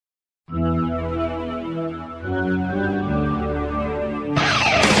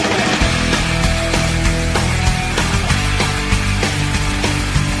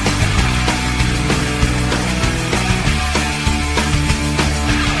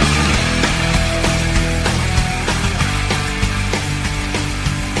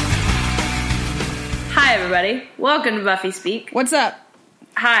everybody. Welcome to Buffy Speak. What's up?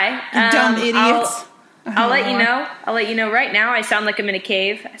 Hi. You dumb idiots. I'll let you know. I'll let you know right now. I sound like I'm in a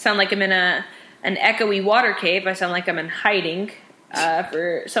cave. I sound like I'm in an echoey water cave. I sound like I'm in hiding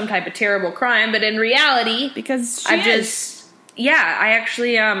for some type of terrible crime. But in reality, because I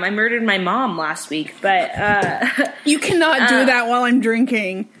actually I murdered my mom last week. But you cannot do that while I'm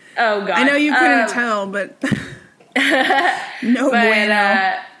drinking. Oh God! I know you couldn't tell, but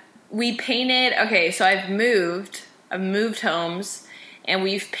bueno. We painted. Okay, so I've moved homes, and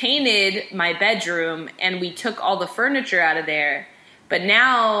we've painted my bedroom, and we took all the furniture out of there. But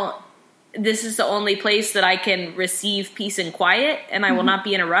now this is the only place that I can receive peace and quiet, and I will not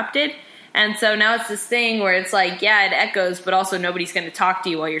be interrupted. And so now it's this thing where it's like, yeah, it echoes, but also nobody's going to talk to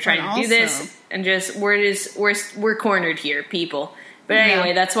you while you're trying to do this, and we're cornered here, people. But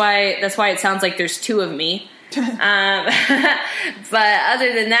anyway, that's why it sounds like there's two of me. But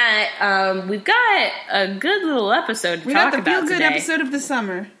other than that, we've got a good little episode to talk about today. We got the feel-good episode of the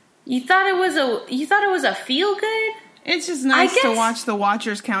summer. You thought it was a feel-good? It's just nice to watch the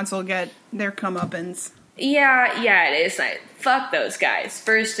Watchers Council get their comeuppance. Yeah, it is nice. Fuck those guys,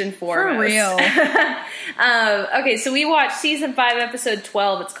 first and foremost. For real. Okay, so we watched season 5, episode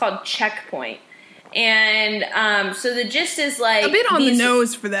 12. It's called Checkpoint. And so the gist is like a bit on the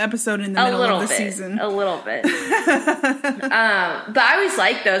nose for the episode in the middle of the season. A little bit. But I always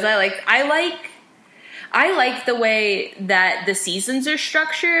like those. I like the way that the seasons are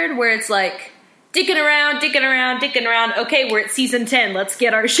structured, where it's like dicking around. Okay, we're at season 10. Let's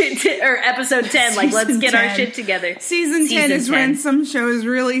get our shit or episode 10. Like, let's get our shit together. Season 10 is when some shows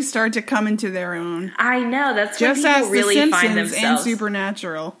really start to come into their own. I know, that's just when people as really The Simpsons find themselves. And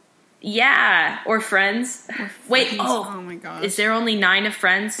Supernatural. Yeah, or Friends. Wait, oh my God. Is there only 9 of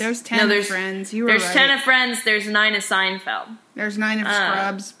Friends? There's 10 of Friends. There's 10 of Friends, there's 9 of Seinfeld. There's 9 of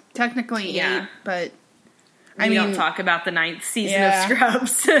Scrubs. Technically 8, but we don't talk about the 9th season of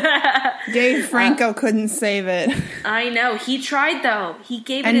Scrubs. Dave Franco couldn't save it. I know. He tried, though. He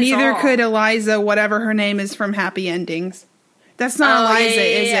gave it his all. And neither could Eliza, whatever her name is from Happy Endings. That's not Eliza,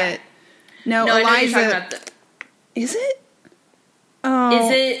 is it? No, Eliza. Is it? Oh.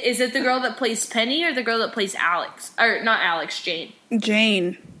 Is it the girl that plays Penny or the girl that plays Alex? Or not Alex, Jane.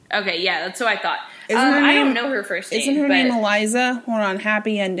 Jane. Okay, yeah, that's what I thought. I don't know her first name. Isn't her name Eliza? Hold on,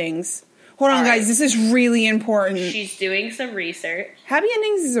 Happy Endings. Hold on, guys, this is really important. She's doing some research. Happy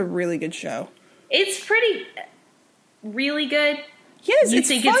Endings is a really good show. It's really good. Yes, you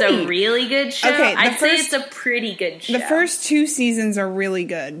think it's a really good show? Okay, I'd say it's a pretty good show. The first 2 seasons are really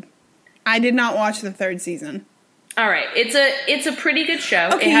good. I did not watch the 3rd season. All right, it's a pretty good show.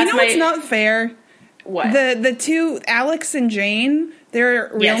 Okay, you know what's not fair? What? The two, Alex and Jane, their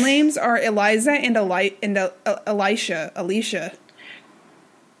real names are Eliza and Alicia.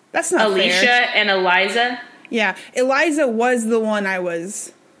 That's not fair. Alicia and Eliza? Yeah, Eliza was the one I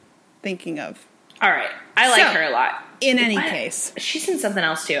was thinking of. All right, I like her a lot. In any case. She's in something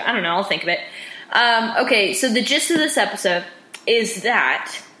else too. I don't know, I'll think of it. Okay, so the gist of this episode is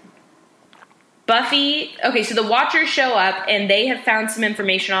that Buffy, so the Watchers show up, and they have found some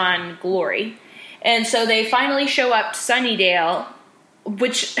information on Glory. And so they finally show up to Sunnydale,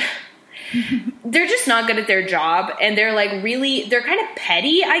 which they're just not good at their job, and they're kind of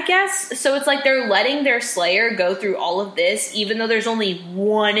petty, I guess. So it's like they're letting their Slayer go through all of this, even though there's only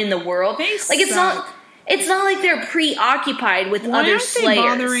one in the world. It's not like they're preoccupied with other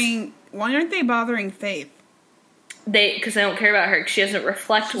Slayers. Why aren't they bothering Faith? Because they don't care about her, because she doesn't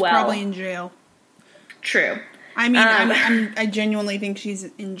reflect well. She's probably in jail. True. I mean, I genuinely think she's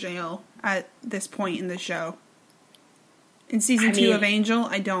in jail at this point in the show. In season 2 of Angel,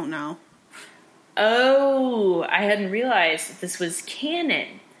 I don't know. Oh, I hadn't realized that this was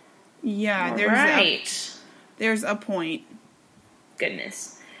canon. Yeah, there's a point.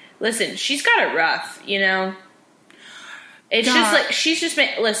 Goodness. Listen, she's got it rough, you know? It's just like, she's just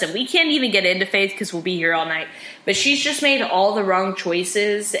made, listen, we can't even get into Faith because we'll be here all night, but she's just made all the wrong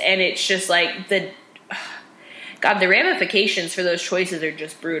choices, and it's just like, the ramifications for those choices are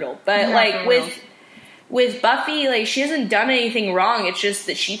just brutal. But with Buffy, like, she hasn't done anything wrong. It's just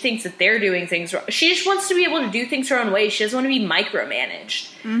that she thinks that they're doing things wrong. She just wants to be able to do things her own way. She doesn't want to be micromanaged.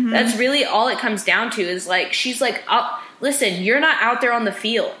 Mm-hmm. That's really all it comes down to, is like, she's like, listen, you're not out there on the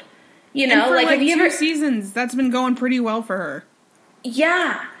field. You know, and for have you 2 seasons, that's been going pretty well for her.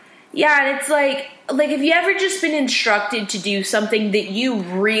 Yeah. Yeah, and it's like, have you ever just been instructed to do something that you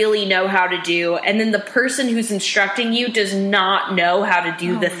really know how to do, and then the person who's instructing you does not know how to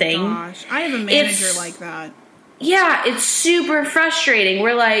do the thing? Gosh, I have a manager like that. Yeah, it's super frustrating.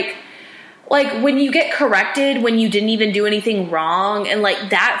 We're like, like, when you get corrected when you didn't even do anything wrong, and,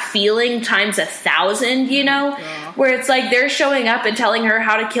 like, that feeling times 1,000, you know? Yeah. Where it's like they're showing up and telling her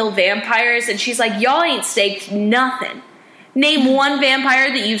how to kill vampires, and she's like, y'all ain't staked nothing. Name one vampire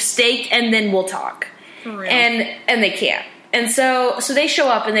that you've staked, and then we'll talk. For real. And they can't. And so they show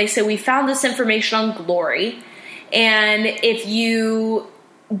up, and they say, we found this information on Glory, and if you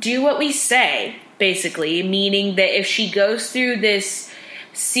do what we say, basically, meaning that if she goes through this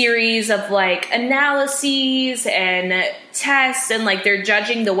series of, like, analyses and tests, and, like, they're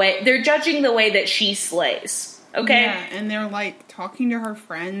judging the way that she slays. Okay? Yeah, and they're, like, talking to her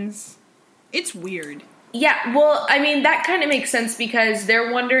friends. It's weird. Yeah, well, I mean, that kind of makes sense because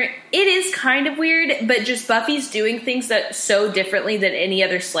they're wondering, it is kind of weird, but just Buffy's doing things that so differently than any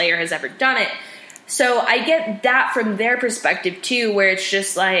other Slayer has ever done it. So I get that from their perspective, too, where it's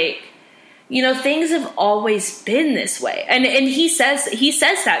just like, you know, things have always been this way. And he says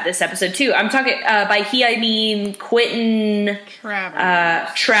that this episode, too. I'm talking, by he, I mean Quentin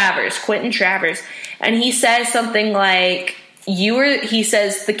Travers. Quentin Travers. And he says something like, he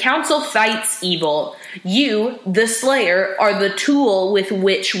says, the council fights evil. You, the Slayer, are the tool with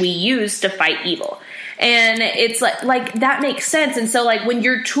which we use to fight evil. And it's like that makes sense. And so, like, when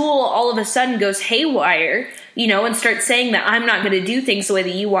your tool all of a sudden goes haywire, you know, and starts saying that I'm not going to do things the way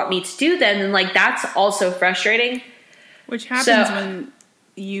that you want me to do them, then, like, that's also frustrating. Which happens when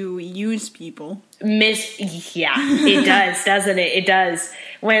you use people. Yeah, it does, doesn't it? It does.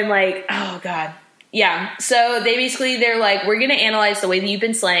 When, like, oh, God. Yeah, so they're like, we're going to analyze the way that you've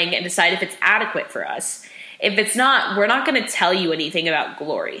been slaying and decide if it's adequate for us. If it's not, we're not going to tell you anything about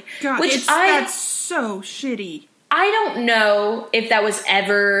Glory. God, that's so shitty. I don't know if that was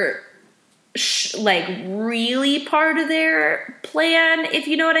ever, like, really part of their plan, if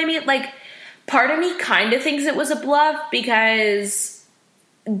you know what I mean. Like, part of me kind of thinks it was a bluff because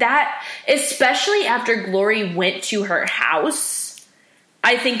that, especially after Glory went to her house,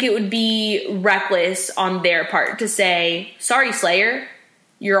 I think it would be reckless on their part to say, sorry, Slayer,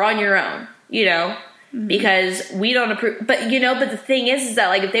 you're on your own, you know, because we don't approve. But, you know, but the thing is that,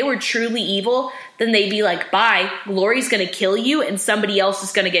 like, if they were truly evil, then they'd be like, bye, Glory's going to kill you, and somebody else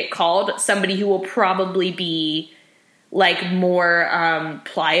is going to get called, somebody who will probably be, like, more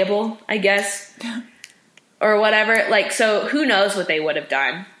pliable, I guess, or whatever. Like, so who knows what they would have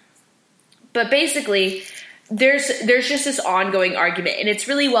done. But basically, there's just this ongoing argument, and it's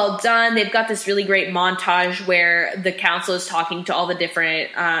really well done. They've got this really great montage where the council is talking to all the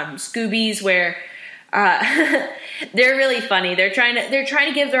different Scoobies, where they're really funny. They're trying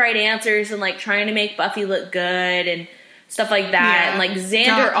to give the right answers and, like, trying to make Buffy look good and stuff like that. Yeah. And, like,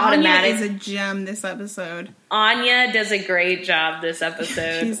 Xander Anya is a gem this episode. Anya does a great job this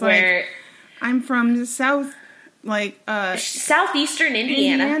episode. She's like, I'm from the South. Like, southeastern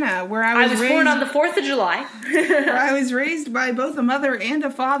Indiana, where I was born on the 4th of July. Where I was raised by both a mother and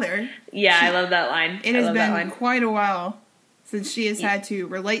a father. Yeah, I love that line. It has been quite a while since she has had to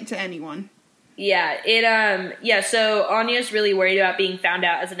relate to anyone. Yeah, so Anya's really worried about being found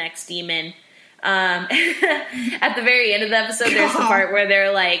out as an ex-demon. At the very end of the episode, there's the part where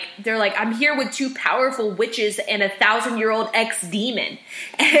they're like, I'm here with 2 powerful witches and a 1,000-year-old ex-demon.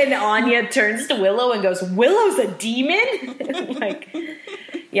 And Anya turns to Willow and goes, Willow's a demon? Like,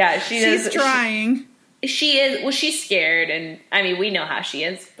 yeah, she's trying. She is, well, she's scared, and, I mean, we know how she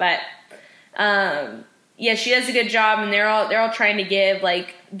is, but, yeah, she does a good job, and they're all trying to give,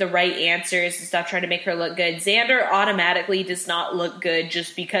 like, the right answers and stuff, trying to make her look good. Xander automatically does not look good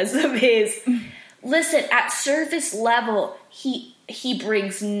just because of his... Listen, at surface level, he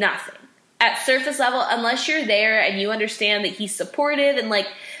brings nothing. At surface level, unless you're there and you understand that he's supportive and, like,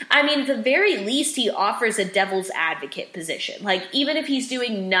 I mean, at the very least, he offers a devil's advocate position. Like, even if he's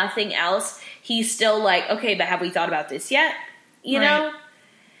doing nothing else, he's still like, okay, but have we thought about this yet? You know?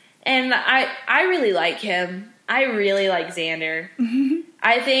 And I really like him. I really like Xander.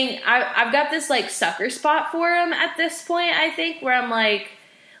 I think I've got this, like, sucker spot for him at this point, I think, where I'm like,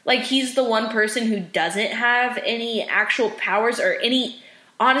 he's the one person who doesn't have any actual powers or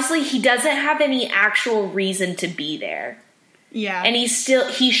honestly, he doesn't have any actual reason to be there. Yeah. And he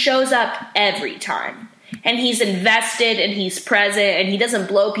shows up every time. And he's invested and he's present and he doesn't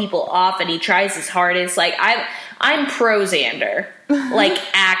blow people off and he tries his hardest. Like, I'm pro Xander, like,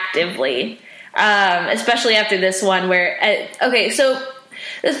 actively. Especially after this one where, okay, so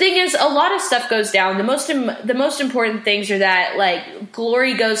the thing is, a lot of stuff goes down. The most important things are that, like,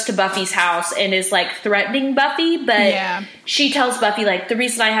 Glory goes to Buffy's house and is, like, threatening Buffy, but she tells Buffy, like, the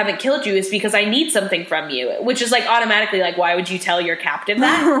reason I haven't killed you is because I need something from you, which is, like, automatically, like, why would you tell your captain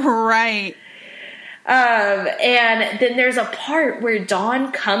that? Right. And then there's a part where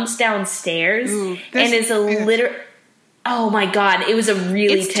Dawn comes downstairs and is oh my God, it was a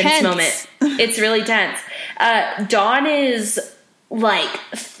really tense moment. It's really tense. Dawn is like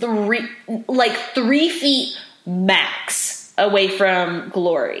 3 feet max away from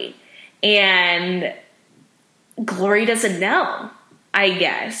Glory. And Glory doesn't know, I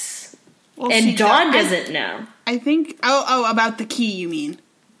guess. Well, and Dawn doesn't know. I think, about the key, you mean?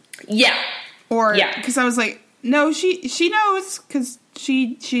 Yeah. Or, because I was like, no, she knows, because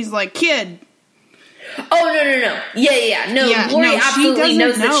she's like, kid. Oh, no. Yeah. No, Glory absolutely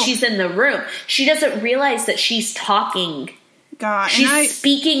knows that she's in the room. She doesn't realize that she's talking. God. She's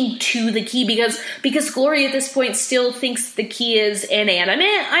speaking to the key because Glory at this point still thinks the key is inanimate,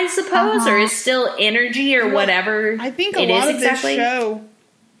 I suppose, or is still energy or whatever. I think a lot of this show,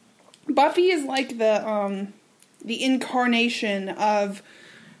 Buffy is like the incarnation of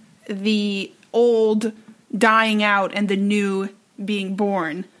the old dying out and the new being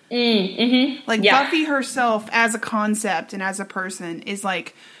born. Like Buffy herself as a concept and as a person is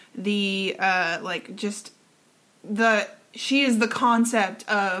like the she is the concept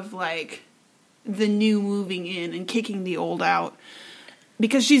of like the new moving in and kicking the old out,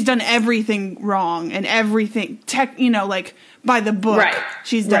 because she's done everything wrong and everything like by the book. Right.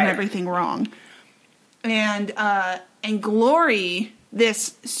 She's done everything wrong. And Glory,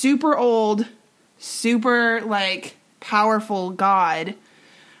 this super old, super like powerful god,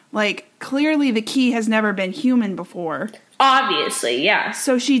 like clearly the key has never been human before. Obviously, yeah.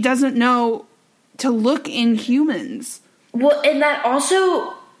 So she doesn't know to look in humans. Well, and that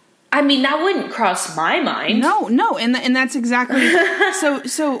also, I mean, that wouldn't cross my mind. No, and that's exactly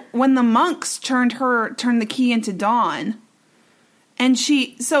so when the monks turned the key into Dawn, and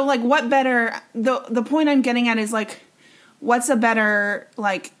what better, the point I'm getting at is like, what's a better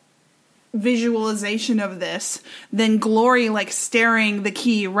like visualization of this than Glory like staring the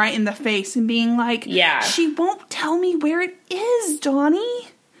key right in the face and being like, she won't tell me where it is, Donnie.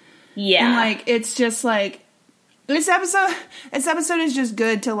 Yeah. And like it's just like this episode is just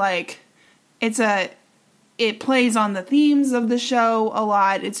good to like it plays on the themes of the show a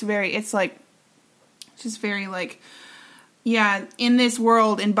lot. It's just very like, yeah, in this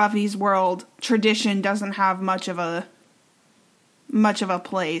world, in Buffy's world, tradition doesn't have much of a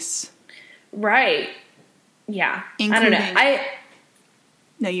place. Right. Yeah. Including, I don't know.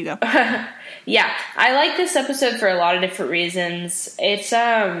 No, you go. Yeah. I like this episode for a lot of different reasons. It's,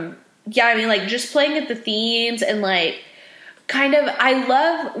 I mean, like, just playing at the themes and, like, kind of, I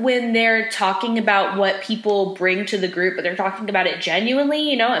love when they're talking about what people bring to the group, but they're talking about it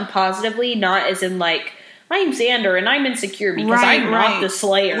genuinely, and positively, not as in, like, I'm Xander and I'm insecure because I'm not the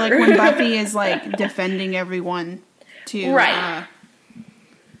Slayer. Like, when Buffy is, like, defending everyone to... Right.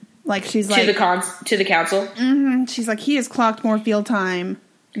 Like, she's like... To the council? Mm-hmm. She's like, he has clocked more field time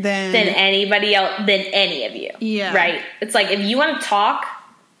than anybody else, than any of you. Yeah. Right? It's like, if you want to talk...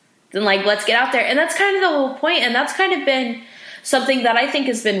 then, like, let's get out there. And that's kind of the whole point. And that's kind of been something that I think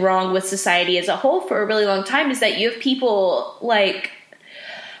has been wrong with society as a whole for a really long time, is that you have people, like,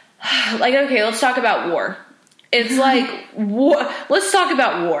 okay, let's talk about war. It's like, let's talk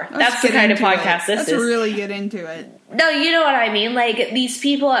about war. That's the kind of podcast this is. Let's really get into it. No, you know what I mean? Like, these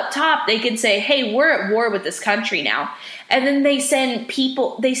people up top, they can say, hey, we're at war with this country now. And then they send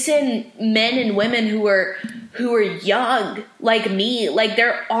men and women who are young, like me, like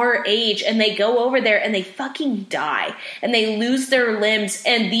they're our age, and they go over there and they fucking die. And they lose their limbs.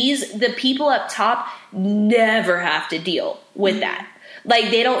 And the people up top never have to deal with that.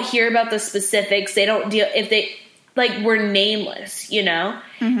 Like, they don't hear about the specifics. They don't deal, if they... like, we're nameless,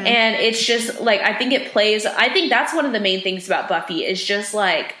 Mm-hmm. And it's just, like, I think that's one of the main things about Buffy is just,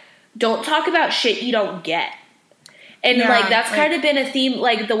 like, don't talk about shit you don't get. And, like, that's kind of been a theme,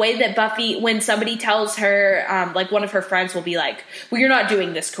 like, the way that Buffy, when somebody tells her, like, one of her friends will be like, well, you're not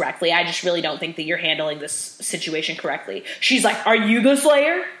doing this correctly. I just really don't think that you're handling this situation correctly. She's like, are you the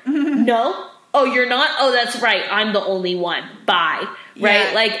Slayer? No? Oh, you're not? Oh, that's right. I'm the only one. Bye. Right?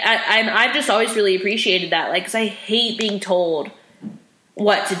 Yeah. Like, I've just always really appreciated that. Like, because I hate being told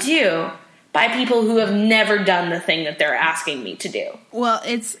what to do by people who have never done the thing that they're asking me to do. Well,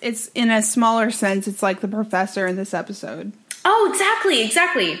 it's in a smaller sense, it's like the professor in this episode. Oh, exactly.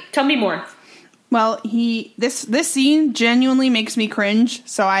 Tell me more. Well, this scene genuinely makes me cringe,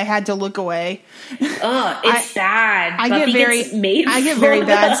 so I had to look away. Oh, it's bad. I get very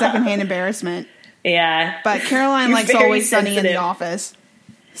bad secondhand embarrassment. Yeah. But Caroline likes Always Sunny in the Office.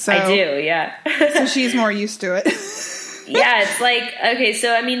 So I do, yeah. So she's more used to it. Yeah, it's like, okay,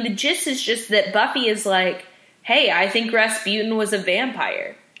 so I mean, the gist is just that Buffy is like, hey, I think Rasputin was a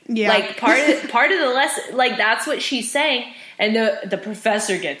vampire. Yeah. Like, part of the lesson, like, that's what she's saying. And the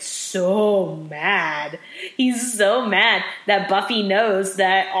professor gets so mad. He's so mad that Buffy knows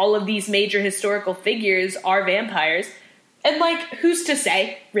that all of these major historical figures are vampires. And, like, who's to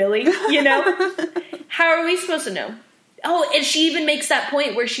say, really? You know? How are we supposed to know? Oh, and she even makes that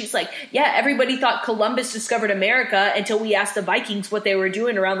point where she's like, yeah, everybody thought Columbus discovered America until we asked the Vikings what they were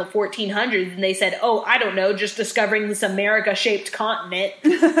doing around the 1400s. And they said, oh, I don't know, just discovering this America-shaped continent.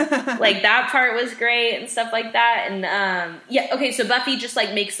 Like, that part was great and stuff like that. And, yeah, okay, so Buffy just,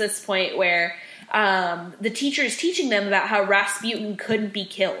 like, makes this point where the teacher is teaching them about how Rasputin couldn't be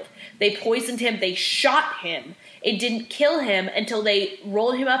killed. They poisoned him. They shot him. It didn't kill him until they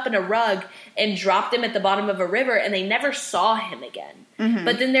rolled him up in a rug and dropped him at the bottom of a river, and they never saw him again. Mm-hmm.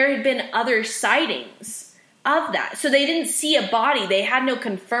 But then there had been other sightings of that. So they didn't see a body. They had no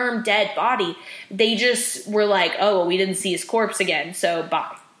confirmed dead body. They just were like, oh, well, we didn't see his corpse again, so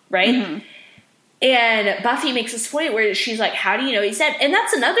bye. Right? Mm-hmm. And Buffy makes this point where she's like, how do you know he's dead? And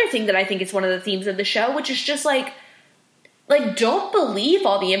that's another thing that I think is one of the themes of the show, which is just like, don't believe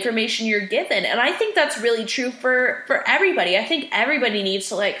all the information you're given. And I think that's really true for everybody. I think everybody needs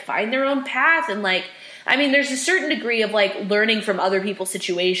to, like, find their own path. And, like, I mean, there's a certain degree of, like, learning from other people's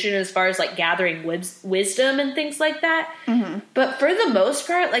situation as far as, like, gathering wisdom and things like that. Mm-hmm. But for the most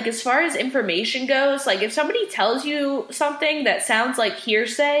part, like, as far as information goes, like, if somebody tells you something that sounds like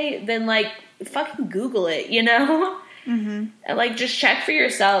hearsay, then, like, fucking Google it, you know? Mm-hmm. And, like, just check for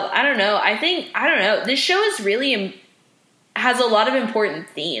yourself. I don't know. This show is really has a lot of important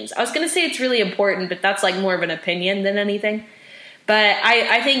themes. I was going to say it's really important, but that's, like, more of an opinion than anything. But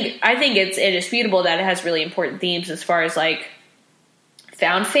I think it's indisputable that it has really important themes as far as, like,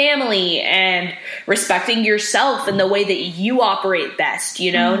 found family and respecting yourself and the way that you operate best,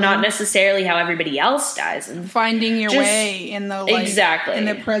 you know, mm-hmm. not necessarily how everybody else does. And finding your way in the, like, exactly. in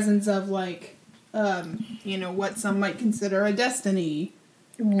the presence of, like, you know, what some might consider a destiny.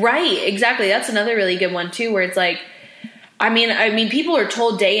 Right, exactly. That's another really good one, too, where it's, like, I mean, people are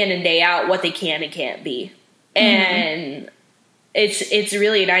told day in and day out what they can and can't be. And it's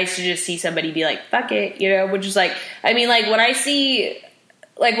really nice to just see somebody be like, fuck it, you know, which is like, I mean, like, when I see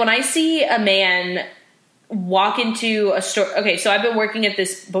a man walk into a store, okay, so I've been working at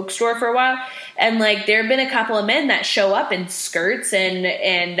this bookstore for a while, and, like, there have been a couple of men that show up in skirts and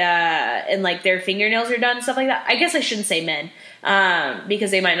like, their fingernails are done and stuff like that. I guess I shouldn't say men. Because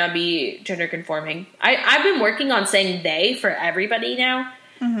they might not be gender conforming. I've been working on saying they for everybody now.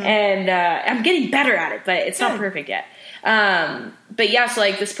 Mm-hmm. And, I'm getting better at it, but it's not perfect yet. But yeah, so,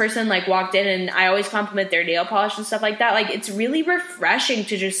 like, this person, like, walked in, and I always compliment their nail polish and stuff like that. Like, it's really refreshing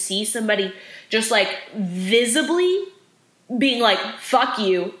to just see somebody just, like, visibly being like, fuck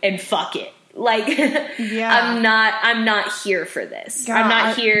you and fuck it. Like, yeah. I'm not here for this. God, I'm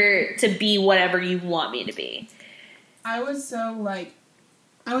not here to be whatever you want me to be. I was so, like,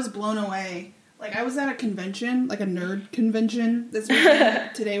 I was blown away. Like, I was at a convention, like a nerd convention this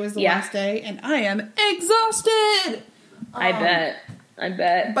weekend. Today was the last day, and I am exhausted! I bet.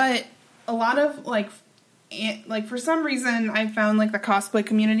 But a lot of, like, for some reason, I found, like, the cosplay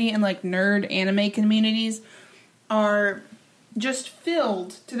community and, like, nerd anime communities are just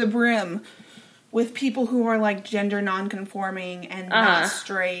filled to the brim with people who are, like, gender non-conforming and not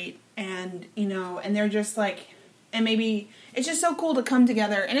straight, and, you know, and they're just, like... And maybe it's just so cool to come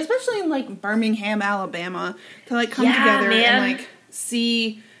together, and especially in, like, Birmingham, Alabama, to, like, come together man. and, like,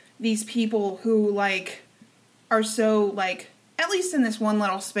 see these people who, like, are so, like, at least in this one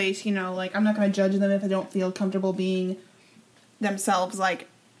little space, you know, like, I'm not going to judge them if they don't feel comfortable being themselves, like,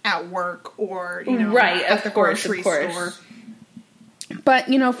 at work or, you know, at the grocery store. But,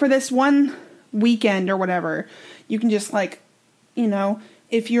 you know, for this one weekend or whatever, you can just, like, you know,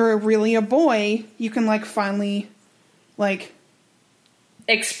 if you're really a boy, you can, like, finally... like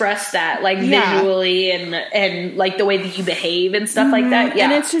express that, like, visually and like the way that you behave and stuff like that. Yeah.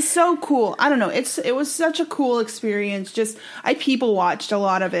 And it's just so cool. I don't know. It was such a cool experience. Just, I people watched a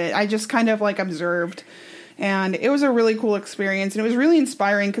lot of it. I just kind of, like, observed, and it was a really cool experience, and it was really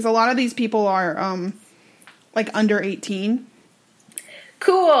inspiring because a lot of these people are like under 18.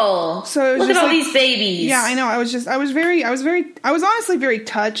 Cool. So look at all these babies. Yeah, I know. I was honestly very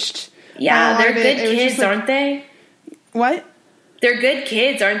touched. Yeah, they're good kids, like, aren't they? What? They're good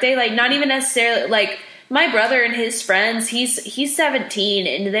kids, aren't they? Like, not even necessarily, like, my brother and his friends, he's 17,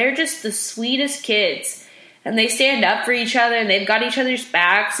 and they're just the sweetest kids. And they stand up for each other, and they've got each other's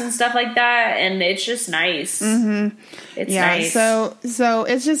backs and stuff like that, and it's just nice. Mm-hmm. It's nice. So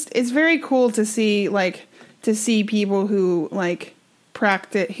it's very cool to see, like, people who, like,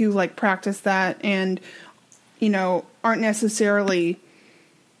 practice that and, you know, aren't necessarily...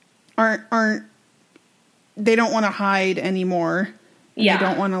 aren't they don't want to hide anymore. Yeah. They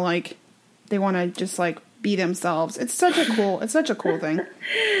don't want to they want to just be themselves. It's such a cool thing.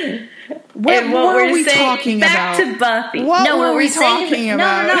 What were we talking back about? To Buffy. What were we talking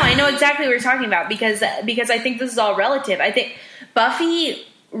about? No, I know exactly what we're talking about because I think this is all relative. I think Buffy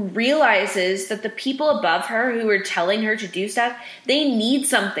realizes that the people above her who are telling her to do stuff, they need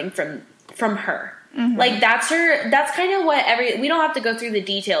something from her. Mm-hmm. That's kind of what we don't have to go through the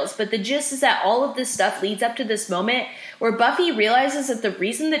details, but the gist is that all of this stuff leads up to this moment where Buffy realizes that the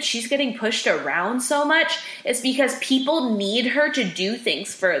reason that she's getting pushed around so much is because people need her to do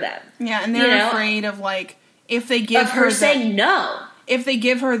things for them. Yeah, and they're afraid of if they give her saying no. If they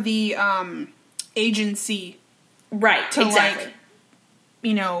give her the agency, right? To exactly.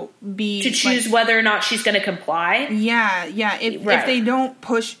 Be to choose whether or not she's going to comply. Yeah. If they don't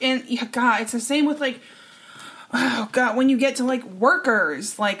push in, God, it's the same with oh God, when you get to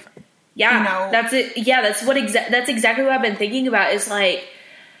workers, that's it. Yeah, that's exactly what I've been thinking about. Is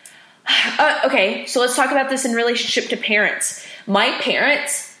okay, so let's talk about this in relationship to parents. My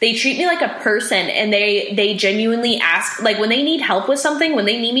parents, they treat me like a person, and they genuinely ask, when they need help with something, when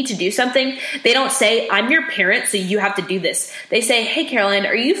they need me to do something, they don't say, I'm your parent, so you have to do this. They say, hey, Caroline,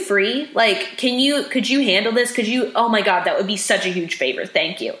 are you free? Could you handle this? Oh my God, that would be such a huge favor.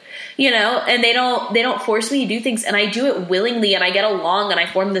 Thank you. And they don't force me to do things, and I do it willingly, and I get along, and I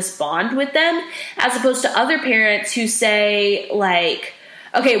form this bond with them, as opposed to other parents who say,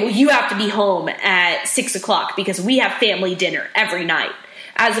 okay, well, you have to be home at 6:00 because we have family dinner every night.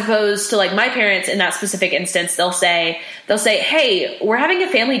 As opposed to my parents in that specific instance, they'll say, hey, we're having a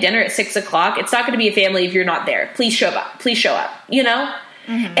family dinner at 6:00. It's not going to be a family if you're not there. Please show up.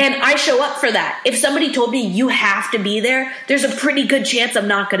 Mm-hmm. And I show up for that. If somebody told me you have to be there, there's a pretty good chance I'm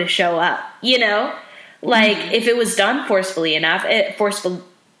not going to show up. Mm-hmm. If it was done forcefully enough,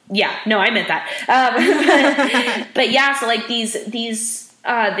 yeah, no, I meant that. But yeah, so these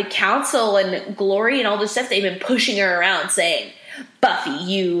the council and Glory and all this stuff, they've been pushing her around saying, Buffy,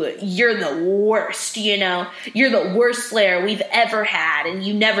 you're the worst, you're the worst Slayer we've ever had, and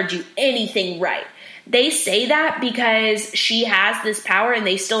you never do anything right. They say that because she has this power and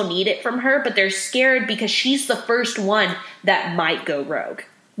they still need it from her, but they're scared because she's the first one that might go rogue,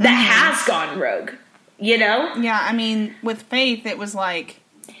 that has gone rogue, Yeah, I mean, with Faith, it was they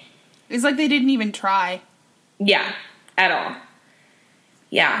didn't even try. Yeah, at all.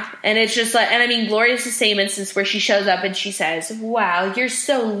 Yeah, and it's just and I mean, Gloria's the same instance where she shows up and she says, wow, you're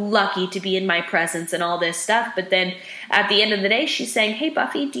so lucky to be in my presence and all this stuff. But then at the end of the day, she's saying, hey,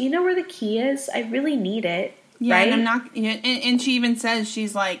 Buffy, do you know where the key is? I really need it. Yeah, right? and I'm not, and she even says,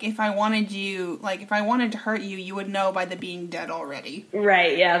 she's if I wanted to hurt you, you would know by the being dead already.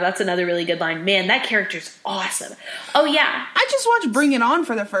 Right, yeah, that's another really good line. Man, that character's awesome. Oh, yeah. I just watched Bring It On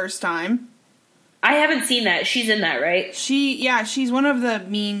for the first time. I haven't seen that. She's in that, right? She's one of the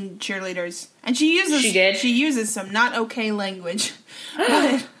mean cheerleaders. And she uses some not okay language.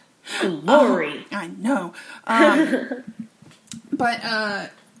 But, Glory. I know. But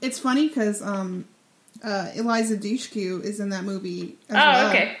it's funny because Eliza Dushku is in that movie as well.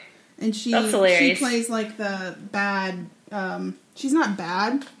 Okay. And she plays the bad, she's not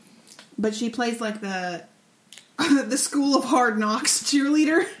bad, but she plays the School of Hard Knocks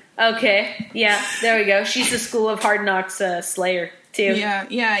cheerleader. Okay, yeah, there we go. She's the School of Hard Knocks Slayer, too.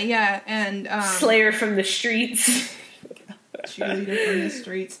 Yeah, and... Slayer from the streets. Cheerleader from the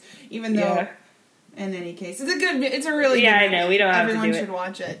streets. Even though, in any case, it's a really good movie. I know, we don't have to do it. Everyone should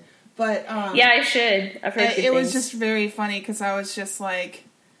watch it. But, yeah, I should. I've heard good things. It was just very funny, because I was just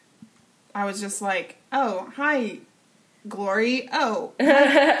oh, hi, Glory. Oh,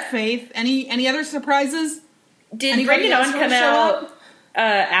 hi, Faith. Any other surprises? Did Bring It On come out...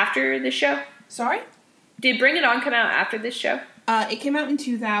 after the show? Sorry? Did Bring It On come out after this show? It came out in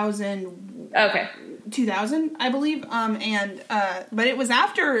 2000. Okay. 2000, I believe. But it was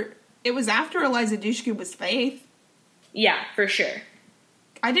after Eliza Dushku was Faith. Yeah, for sure.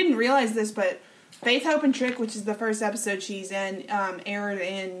 I didn't realize this, but Faith, Hope, and Trick, which is the first episode she's in, aired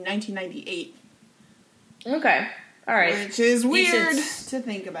in 1998. Okay. All right. Which is weird to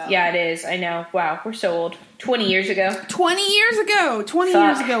think about. Yeah, it is. I know. Wow, we're so old. 20 years ago. 20 years ago! 20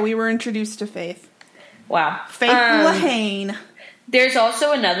 years ago, we were introduced to Faith. Wow. Faith Lahane. There's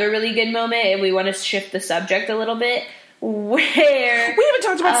also another really good moment, and we want to shift the subject a little bit, where... We haven't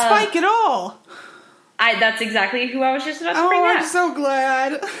talked about Spike at all! That's exactly who I was just about to bring up. I'm so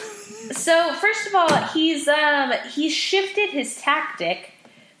glad. So, first of all, he's shifted his tactic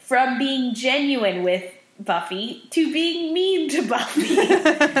from being genuine with Buffy to being mean to Buffy.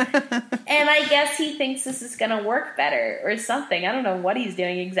 And I guess he thinks this is going to work better or something. I don't know what he's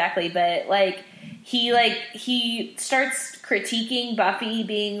doing exactly, but he starts critiquing Buffy,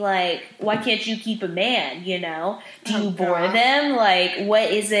 being like, why can't you keep a man, you know? Do you bore them? Like,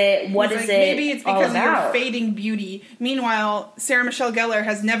 what is it? What is it maybe it's because of about? your fading beauty. Meanwhile, Sarah Michelle Gellar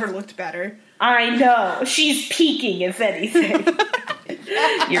has never looked better. I know. She's peaking, if anything.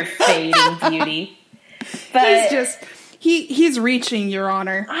 Your fading beauty. But he's reaching, Your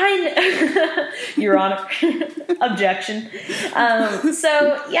Honor. Your Honor. Objection.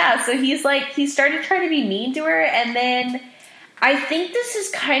 So he started trying to be mean to her, and then I think this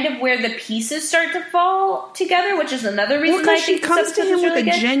is kind of where the pieces start to fall together, which is another reason I think she comes to him with really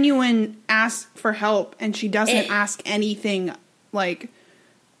a genuine ask for help, and she doesn't ask anything, like,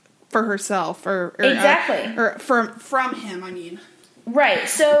 for herself or exactly or from him. I mean, right.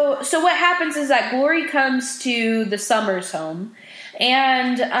 So what happens is that Glory comes to the Summers home,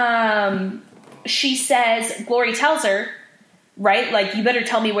 and Glory tells her, right, like, you better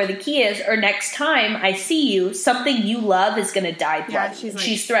tell me where the key is, or next time I see you, something you love is going to die bloody. Yeah,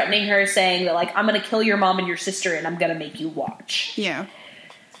 she's threatening her, saying that, like, I'm going to kill your mom and your sister, and I'm going to make you watch. Yeah.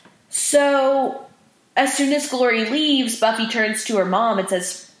 So as soon as Glory leaves, Buffy turns to her mom and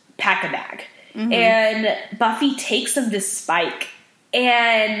says, pack a bag. Mm-hmm. And Buffy takes them to Spike.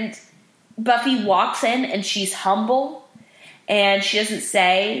 And Buffy walks in, and she's humble, and she doesn't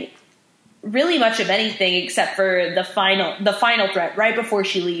say really much of anything except for the final threat. Right before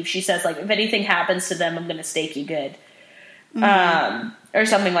she leaves, she says, like, if anything happens to them, I'm going to stake you good. Mm-hmm. Or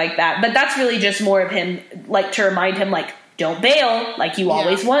something like that. But that's really just more of him, like, to remind him, like, don't bail, like you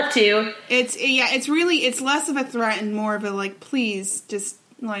always want to. It's less of a threat and more of a, like, please, just,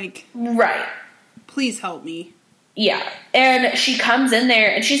 like... Right. Please help me. Yeah. And she comes in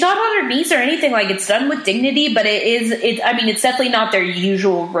there, and she's not on her knees or anything. Like, it's done with dignity, but it's definitely not their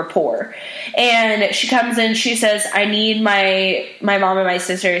usual rapport. And she comes in, she says, I need my mom and my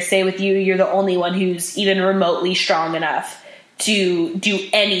sister to stay with you. You're the only one who's even remotely strong enough to do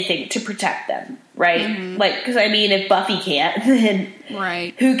anything to protect them. Right? Mm-hmm. Like, because, I mean, if Buffy can't, then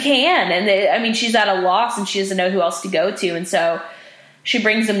right. Who can? And, she's at a loss, and she doesn't know who else to go to. And so she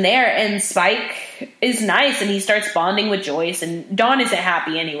brings him there, and Spike is nice, and he starts bonding with Joyce, and Dawn isn't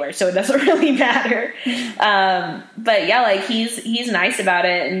happy anywhere, so it doesn't really matter. But yeah, like, he's nice about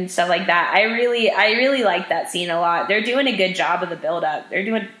it and stuff like that. I really like that scene a lot. They're doing a good job of the build-up.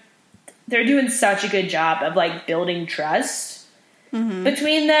 They're doing such a good job of, like, building trust. Mm-hmm.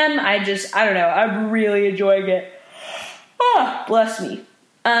 Between them, I don't know, I'm really enjoying it. Oh, bless me.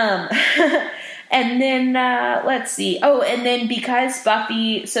 And then, let's see. Oh, and then because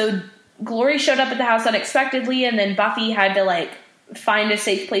Buffy, so Glory showed up at the house unexpectedly, and then Buffy had to, like, find a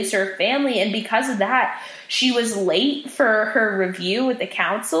safe place for her family, and because of that, she was late for her review with the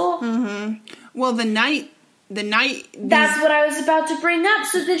council. Mm-hmm. Well, the night... That's what I was about to bring up.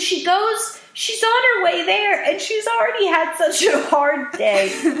 So then she's on her way there, and she's already had such a hard day.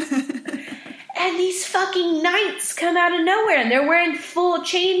 And these fucking knights come out of nowhere, and they're wearing full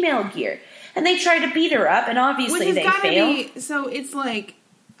chainmail gear. And they try to beat her up, and obviously they fail. So it's like,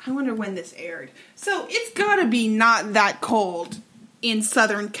 I wonder when this aired. So it's gotta be not that cold in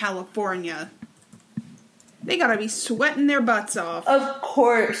Southern California. They gotta be sweating their butts off. Of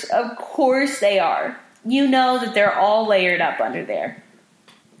course they are. You know that they're all layered up under there.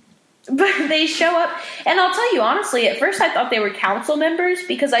 But they show up, and I'll tell you honestly, at first I thought they were council members,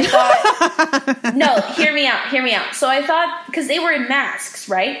 because I thought... No, hear me out. So I thought, because they were in masks,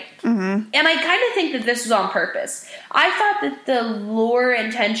 right? Mm-hmm. And I kind of think that this was on purpose. I thought that the lure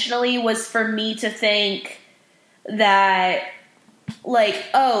intentionally was for me to think that, like,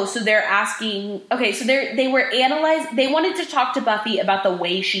 oh, so they're asking... Okay, so they were analyzing... They wanted to talk to Buffy about the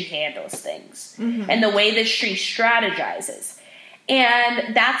way she handles things, mm-hmm. and the way that she strategizes.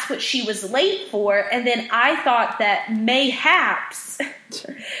 And that's what she was late for. And then I thought that mayhaps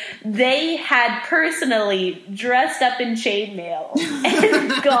they had personally dressed up in chainmail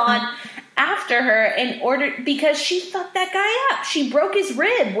and gone after her because she fucked that guy up. She broke his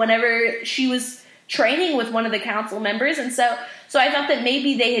rib whenever she was training with one of the council members. And so I thought that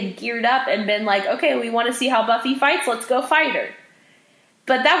maybe they had geared up and been like, okay, we want to see how Buffy fights. Let's go fight her.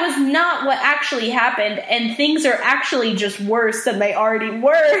 But that was not what actually happened, and things are actually just worse than they already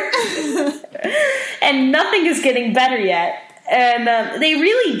were. And nothing is getting better yet. And they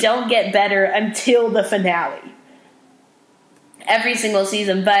really don't get better until the finale. Every single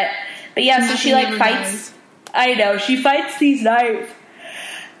season. But yeah, so she, like, fights... Dies. I know, she fights these knights.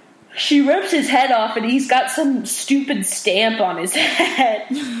 she rips his head off, and he's got some stupid stamp on his head.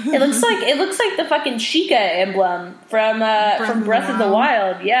 It looks like the fucking Sheikah emblem from Breath of the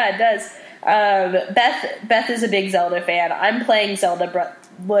Wild. Yeah, it does. Beth is a big Zelda fan. I'm playing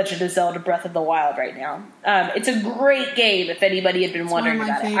Legend of Zelda Breath of the Wild right now. It's a great game, if anybody had been wondering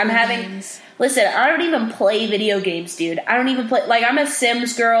about it. Listen, I don't even play video games, dude. I don't even play, I'm a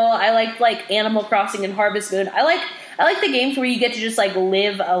Sims girl. I like Animal Crossing and Harvest Moon. I like the games where you get to just,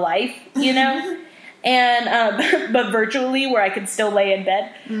 live a life, you know? And, but virtually, where I can still lay in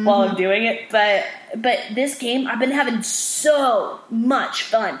bed while I'm doing it. But this game, I've been having so much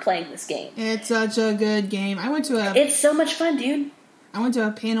fun playing this game. It's such a good game. It's so much fun, dude. I went to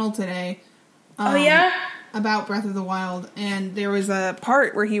a panel today. Oh, yeah? About Breath of the Wild, and there was a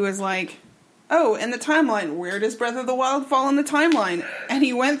part where he was like, oh, and the timeline, where does Breath of the Wild fall in the timeline? And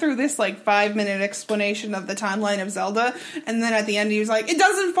he went through this 5-minute explanation of the timeline of Zelda, and then at the end he was like, it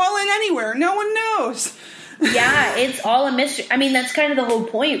doesn't fall in anywhere, no one knows. Yeah, it's all a mystery. I mean, that's kind of the whole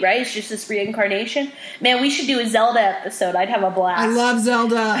point, right? It's just this reincarnation. Man, we should do a Zelda episode. I'd have a blast. I love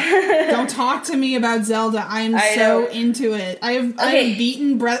Zelda. Don't talk to me about Zelda. I am so into it. I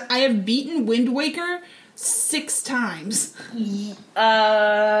have beaten Wind Waker 6 times.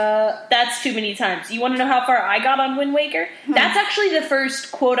 That's too many times. You want to know how far I got on Wind Waker? That's actually the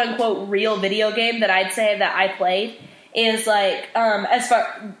first quote-unquote real video game that I'd say that I played. Is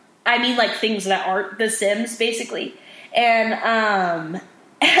things that aren't The Sims, basically. And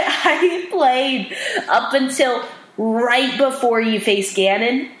I played up until right before you face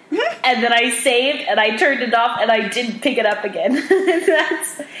Ganon. And then I saved, and I turned it off, and I didn't pick it up again.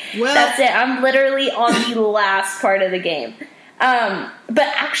 That's it. I'm literally on the last part of the game. But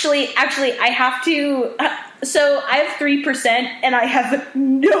actually, I have to... So I have 3%, and I have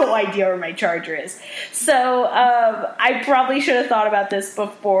no idea where my charger is. So I probably should have thought about this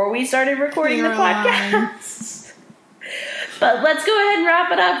before we started recording the podcast. But let's go ahead and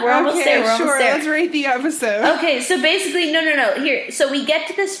wrap it up. We're almost there. Let's rate the episode. Okay, so basically, no. Here, so we get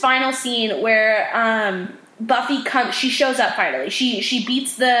to this final scene where Buffy comes. She shows up finally. She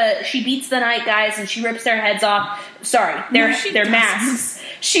beats the night guys, and she rips their heads off. Sorry, their masks.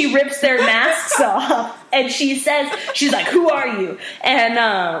 She rips their masks off, and she's like, "Who are you?"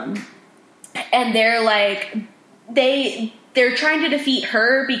 And they're like, they're trying to defeat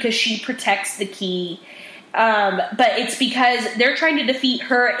her because she protects the key. But it's because they're trying to defeat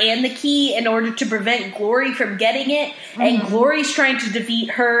her and the key in order to prevent Glory from getting it, and Glory's trying to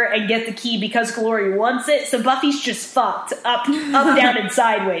defeat her and get the key because Glory wants it. So Buffy's just fucked up, down, and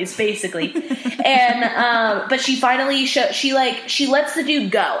sideways, basically. And but she finally she lets the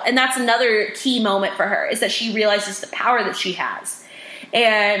dude go, and that's another key moment for her, is that she realizes the power that she has,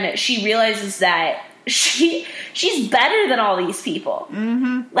 and she realizes that she's better than all these people.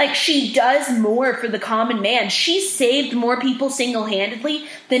 She does more for the common man. She saved more people single-handedly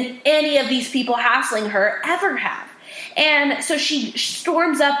than any of these people hassling her ever have. And so she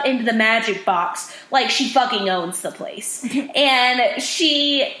storms up into the magic box like she fucking owns the place. And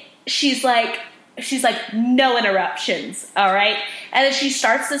she's like, no interruptions, all right? And then she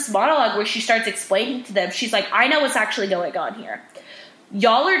starts this monologue where she starts explaining to them. She's like, I know what's actually going on here.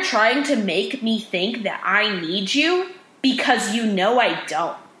 Y'all are trying to make me think that I need you because you know I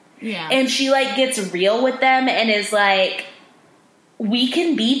don't. Yeah. And she, gets real with them and is like, we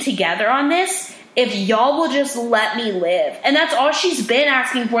can be together on this if y'all will just let me live. And that's all she's been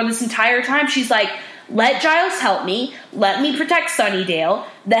asking for this entire time. She's like, let Giles help me. Let me protect Sunnydale.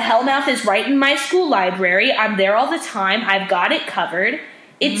 The Hellmouth is right in my school library. I'm there all the time. I've got it covered.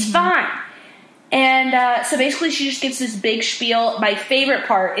 It's fine. And so basically she just gives this big spiel. My favorite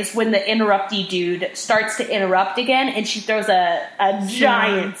part is when the interrupty dude starts to interrupt again, and she throws a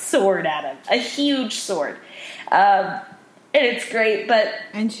giant sword at him. A huge sword. And it's great, but...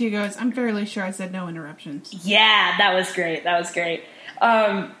 And she goes, I'm fairly sure I said no interruptions. Yeah, that was great.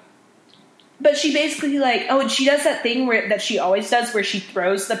 But she basically, and she does that thing that she always does where she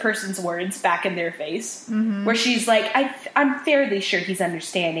throws the person's words back in their face. Where she's like, I'm fairly sure he's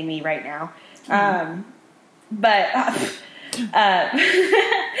understanding me right now. Yeah,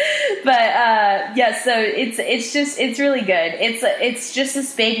 so it's really good. It's just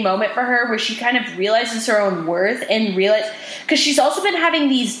this big moment for her where she kind of realizes her own worth and because she's also been having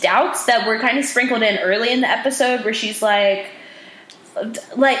these doubts that were kind of sprinkled in early in the episode where she's like,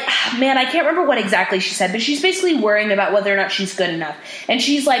 like, man, I can't remember what exactly she said, but she's basically worrying about whether or not she's good enough. And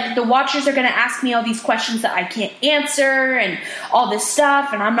she's like, the Watchers are going to ask me all these questions that I can't answer and all this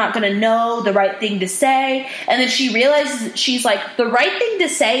stuff, and I'm not going to know the right thing to say. And then she realizes, she's like, the right thing to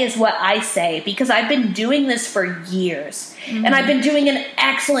say is what I say, because I've been doing this for years. Mm-hmm. And I've been doing an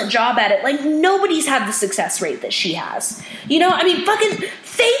excellent job at it. Like, nobody's had the success rate that she has. You know, I mean, fucking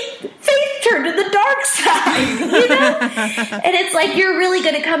Faith turned to the dark side, you know? And it's like, you're really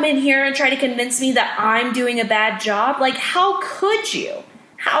going to come in here and try to convince me that I'm doing a bad job? Like, how could you?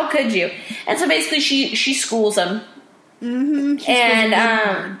 How could you? And so basically she schools him. Mm-hmm.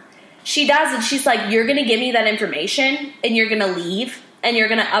 And she does, and she's like, you're going to give me that information, and you're going to leave, and you're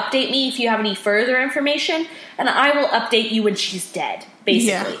going to update me if you have any further information, and I will update you when she's dead,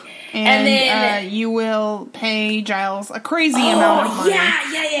 basically. Yeah. And then you will pay Giles a crazy amount of money.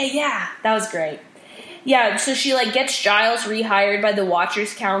 Yeah. That was great. Yeah, so she like gets Giles rehired by the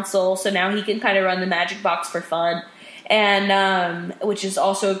Watchers Council, so now he can kind of run the magic box for fun. And which is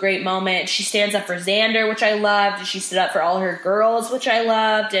also a great moment. She stands up for Xander, which I loved, and she stood up for all her girls, which I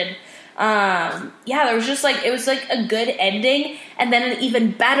loved. And there was just like, it was like a good ending, and then an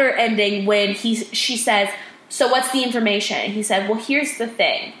even better ending when she says, so what's the information? And he said, well, here's the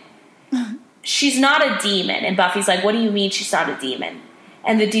thing. She's not a demon. And Buffy's like, what do you mean she's not a demon?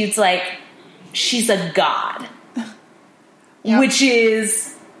 And the dude's like, she's a god. Yep. Which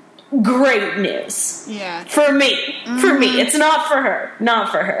is great news. Yeah. For me. Mm-hmm. For me. It's not for her. Not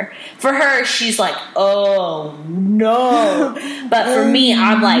for her. For her, she's like, oh, no. But for me,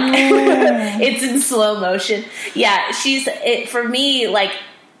 I'm like, it's in slow motion. Yeah, for me, like,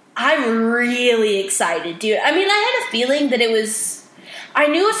 I'm really excited, dude. I mean, I had a feeling that I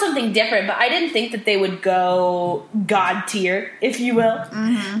knew it was something different, but I didn't think that they would go God tier, if you will.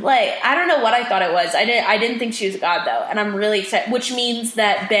 Mm-hmm. Like, I don't know what I thought it was. I didn't think she was a god, though, and I'm really excited, which means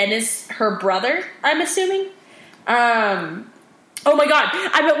that Ben is her brother, I'm assuming. Oh my god,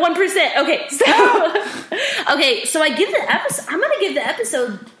 I'm at 1%. Okay, so I give the episode, I'm going to give the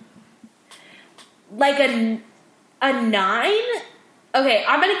episode like a 9. Okay,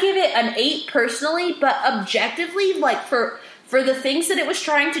 I'm going to give it an 8 personally, but objectively, like, for the things that it was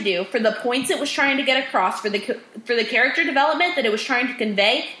trying to do, for the points it was trying to get across, for the character development that it was trying to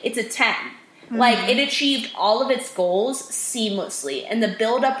convey, it's a 10. Mm-hmm. Like, it achieved all of its goals seamlessly, and the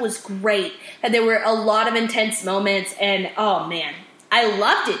build-up was great, and there were a lot of intense moments, and, oh, man, I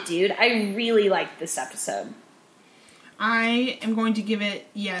loved it, dude. I really liked this episode. I am going to give it,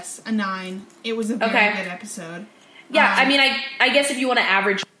 a 9. It was a very good episode. Yeah, I mean, I guess if you want to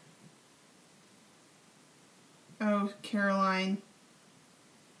average... Oh, Caroline.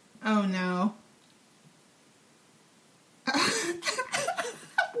 Oh, no.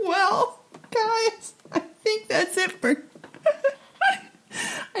 Well, guys, I think that's it for...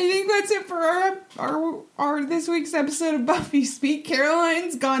 our this week's episode of Buffy Speak.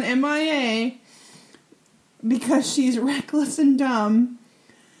 Caroline's gone MIA because she's reckless and dumb.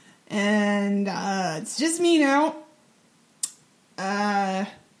 And, it's just me now.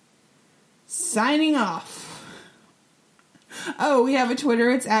 Signing off. Oh, we have a Twitter.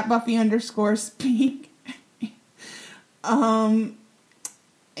 It's at Buffy_speak.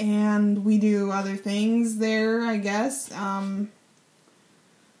 And we do other things there, I guess.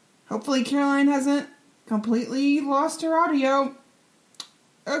 Hopefully Caroline hasn't completely lost her audio.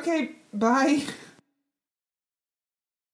 Okay, bye.